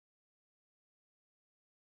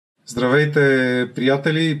Здравейте,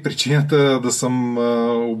 приятели! Причината да съм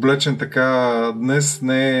облечен така днес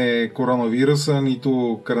не е коронавируса,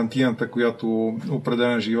 нито карантината, която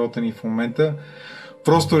определя живота ни в момента.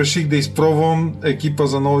 Просто реших да изпробвам екипа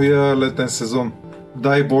за новия летен сезон.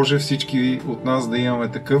 Дай Боже всички от нас да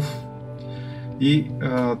имаме такъв. И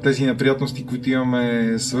тези неприятности, които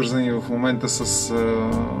имаме свързани в момента с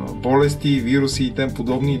болести, вируси и тем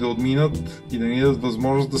подобни, да отминат и да ни дадат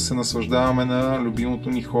възможност да се наслаждаваме на любимото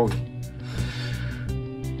ни хоби.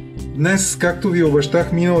 Днес, както ви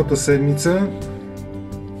обещах миналата седмица,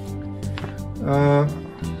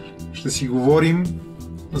 ще си говорим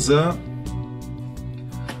за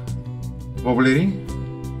воблери,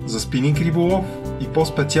 за спининг риболов и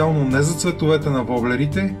по-специално не за цветовете на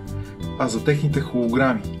воблерите, а за техните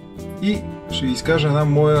холограми. И ще ви изкажа една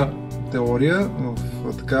моя теория,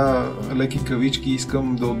 в така леки кавички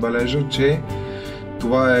искам да отбележа, че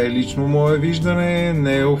това е лично мое виждане,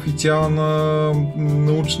 не е официална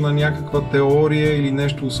научна някаква теория или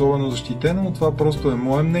нещо особено защитено, но това просто е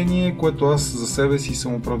мое мнение, което аз за себе си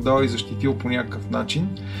съм оправдал и защитил по някакъв начин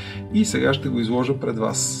и сега ще го изложа пред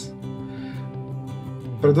вас.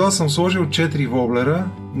 Пред вас съм сложил 4 воблера.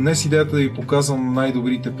 Днес идеята да ви показвам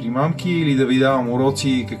най-добрите примамки или да ви давам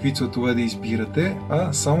уроци какви цветове да избирате,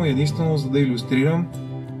 а само единствено за да илюстрирам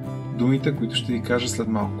думите, които ще ви кажа след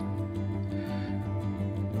малко.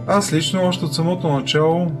 Аз лично още от самото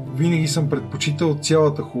начало винаги съм предпочитал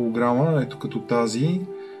цялата холограма, ето като тази,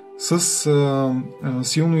 с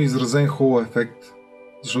силно изразен холо ефект,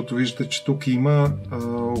 защото виждате, че тук има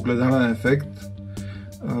огледален ефект,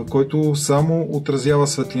 който само отразява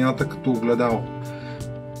светлината като огледало.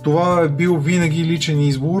 Това е бил винаги личен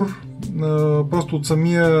избор. Просто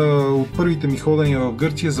от първите ми ходения в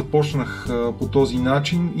Гърция започнах по този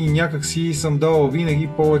начин и някак си съм давал винаги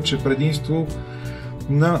повече предимство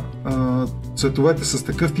на цветовете с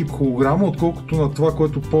такъв тип холограма, отколкото на това,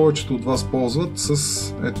 което повечето от вас ползват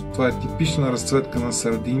с, ето това е типична разцветка на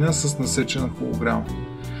сардина с насечена холограма.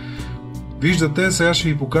 Виждате, сега ще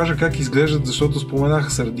ви покажа как изглеждат, защото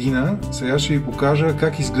споменах сардина, сега ще ви покажа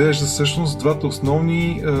как изглеждат всъщност двата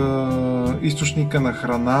основни източника на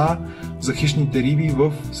храна за хищните риби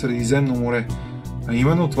в Средиземно море. А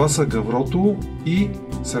именно това са гаврото и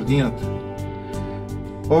сардината.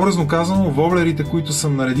 Образно казано, воблерите, които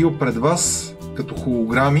съм наредил пред вас като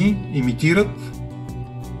холограми, имитират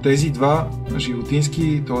тези два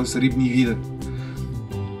животински, т.е. рибни вида.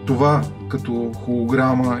 Това като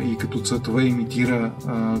холограма и като цветове имитира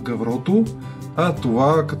гаврото, а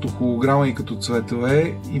това като холограма и като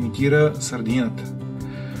цветове имитира сардината.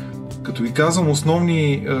 Като ви казвам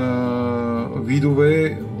основни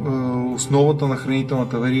видове, основата на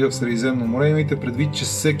хранителната верига в Средиземно море, имайте предвид, че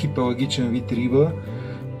всеки пелагичен вид риба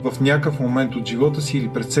в някакъв момент от живота си или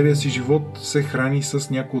през целия си живот се храни с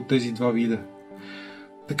някои от тези два вида.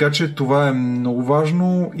 Така че това е много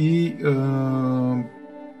важно и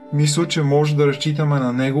мисля, че може да разчитаме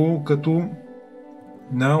на него като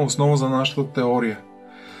на основа за нашата теория.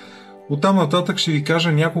 Оттам нататък ще ви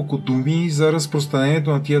кажа няколко думи за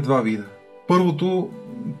разпространението на тия два вида. Първото,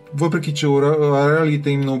 въпреки че ареалите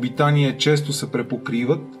им на обитание често се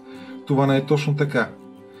препокриват, това не е точно така.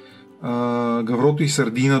 Гаврото и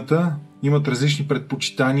сардината имат различни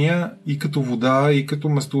предпочитания и като вода, и като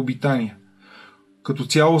местообитания. Като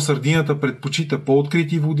цяло сардината предпочита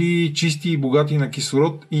по-открити води, чисти и богати на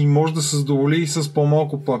кислород и може да се задоволи с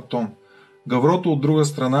по-малко планктон. Гаврото от друга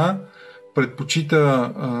страна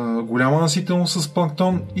предпочита голяма наситеност с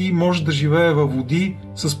планктон и може да живее във води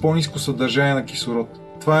с по-ниско съдържание на кислород.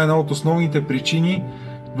 Това е една от основните причини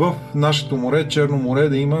в нашето море, Черно море,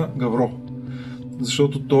 да има гавро.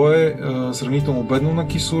 Защото то е сравнително бедно на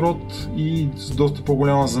кислород и с доста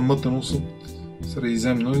по-голяма замътеност от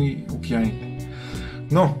Средиземно и океаните.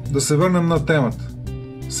 Но, да се върнем на темата.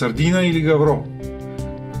 Сардина или гавро?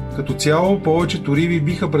 Като цяло, повечето риби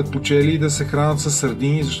биха предпочели да се хранят с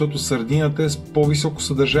сардини, защото сардината е с по-високо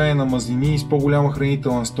съдържание на мазнини и с по-голяма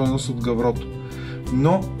хранителна стойност от гаврото.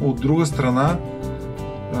 Но, от друга страна,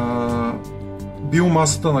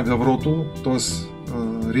 биомасата на гаврото, т.е.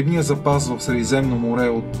 рибният запас в Средиземно море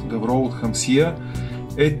от гавро, от хамсия,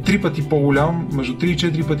 е 3 пъти по-голям, между 3 и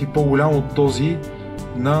 4 пъти по-голям от този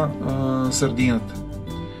на сардината.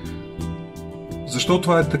 Защо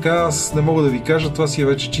това е така, аз не мога да ви кажа, това си е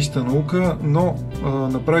вече чиста наука, но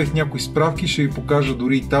направих някои справки, ще ви покажа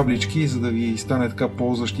дори и таблички, за да ви стане така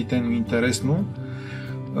по-защитено и интересно.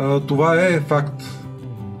 Това е факт.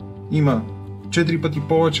 Има 4 пъти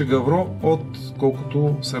повече гавро от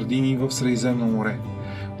колкото сардини в Средиземно море.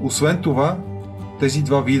 Освен това, тези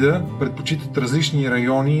два вида предпочитат различни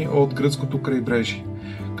райони от гръцкото крайбрежие.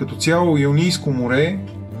 Като цяло Ионийско море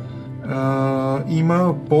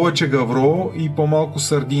има повече гавро и по-малко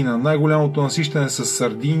сардина. Най-голямото насищане с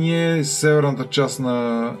сардини е северната част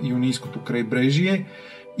на Ионийското крайбрежие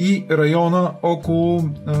и района около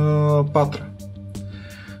Патра.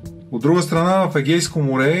 От друга страна, в Егейско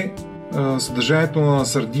море съдържанието на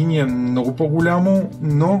сардини е много по-голямо,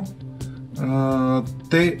 но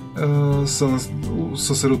те са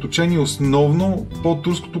съсредоточени основно по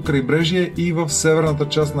турското крайбрежие и в северната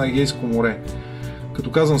част на Егейско море.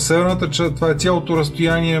 Като казвам северната част, това е цялото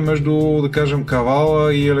разстояние между, да кажем,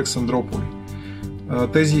 Кавала и Александрополи.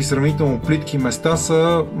 Тези сравнително плитки места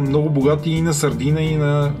са много богати и на сардина, и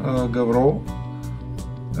на гавро.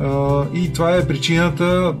 И това е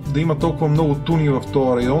причината да има толкова много туни в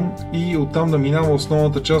този район и оттам да минава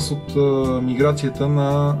основната част от миграцията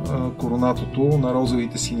на коронатото, на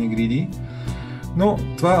розовите синегриди. Но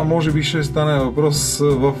това може би ще стане въпрос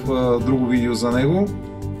в друго видео за него.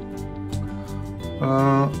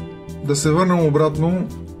 Да се върнем обратно,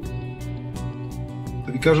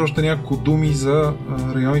 да ви кажа още няколко думи за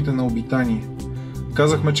районите на обитание.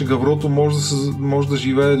 Казахме, че гаврото може да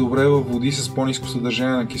живее добре в води с по-ниско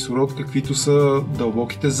съдържание на кислород, каквито са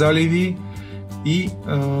дълбоките заливи и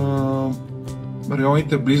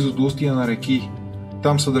районите близо до устия на реки.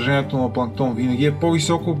 Там съдържанието на планктон винаги е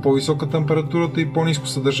по-високо, по-висока температурата и по-ниско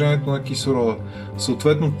съдържанието на кислорода.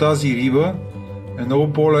 Съответно тази риба е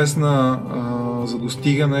много по-лесна за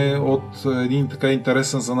достигане от един така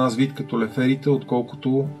интересен за нас вид като леферите,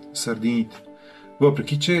 отколкото сардините.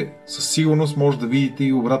 Въпреки че със сигурност може да видите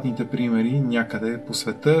и обратните примери някъде по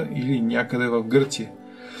света или някъде в Гърция.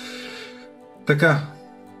 Така,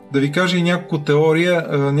 да ви кажа и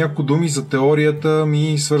няколко думи за теорията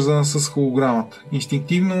ми, свързана с холограмата.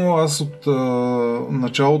 Инстинктивно аз от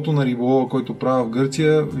началото на риболова, който правя в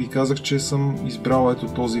Гърция, ви казах, че съм избрал ето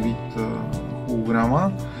този вид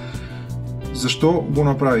холограма. Защо го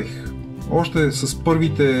направих? Още с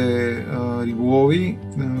първите риболови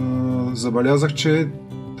забелязах, че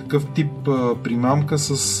такъв тип примамка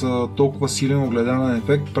с толкова силен огледален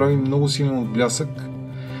ефект прави много силен отблясък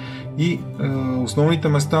и основните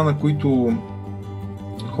места, на които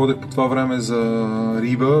ходех по това време за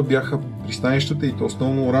риба, бяха пристанищата и то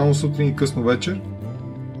основно рано сутрин и късно вечер.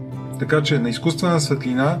 Така че на изкуствена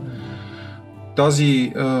светлина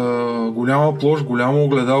тази голяма площ, голямо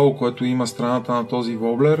огледало, което има страната на този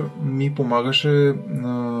воблер, ми помагаше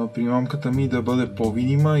примамката ми да бъде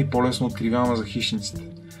по-видима и по-лесно откриваема за хищниците.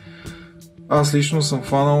 Аз лично съм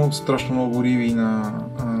фанал страшно много риби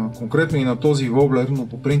конкретно и на този воблер, но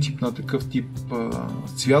по принцип на такъв тип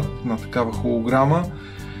цвят, на такава холограма,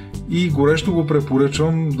 и горещо го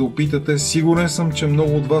препоръчвам да опитате. Сигурен съм, че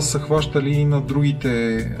много от вас са хващали и на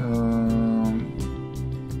другите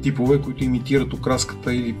типове, които имитират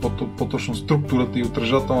окраската или по-точно структурата и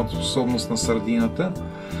отражателната способност на сардината,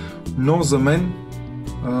 но за мен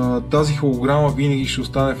тази холограма винаги ще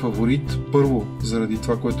остане фаворит. Първо, заради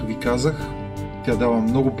това, което ви казах, тя дава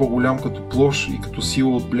много по-голям като площ и като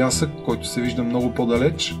сила от блясък, който се вижда много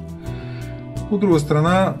по-далеч. От друга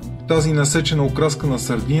страна, тази насечена окраска на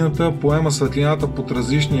сардината поема светлината под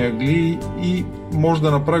различни ъгли и може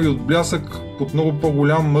да направи от блясък под много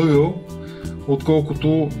по-голям ъгъл,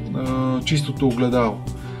 отколкото чистото огледало.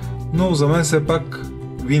 Но за мен все пак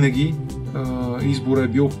винаги изборът е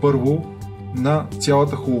бил първо на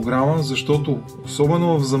цялата холограма, защото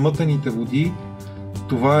особено в замътените води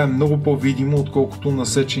това е много по-видимо, отколкото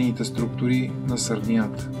насечените структури на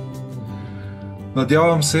сардината.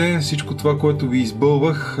 Надявам се всичко това, което ви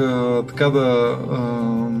избълвах, така да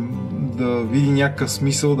види някакъв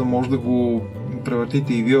смисъл, да може да го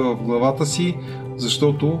превъртите и вие в главата си,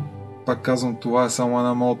 защото, пак казвам, това е само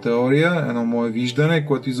една моя теория, едно мое виждане,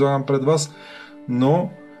 което излагам пред вас, но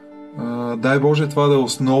дай Боже това да е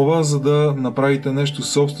основа, за да направите нещо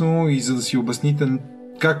собствено и за да си обясните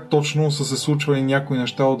как точно са се случвали някои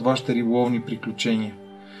неща от вашите риболовни приключения.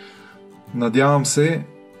 Надявам се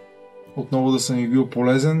отново да съм ви бил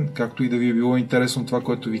полезен, както и да ви е било интересно това,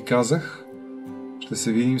 което ви казах. Ще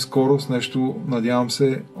се видим скоро с нещо, надявам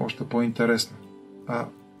се, още по-интересно.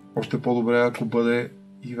 Още по-добре, ако бъде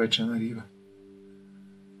и вече на риба.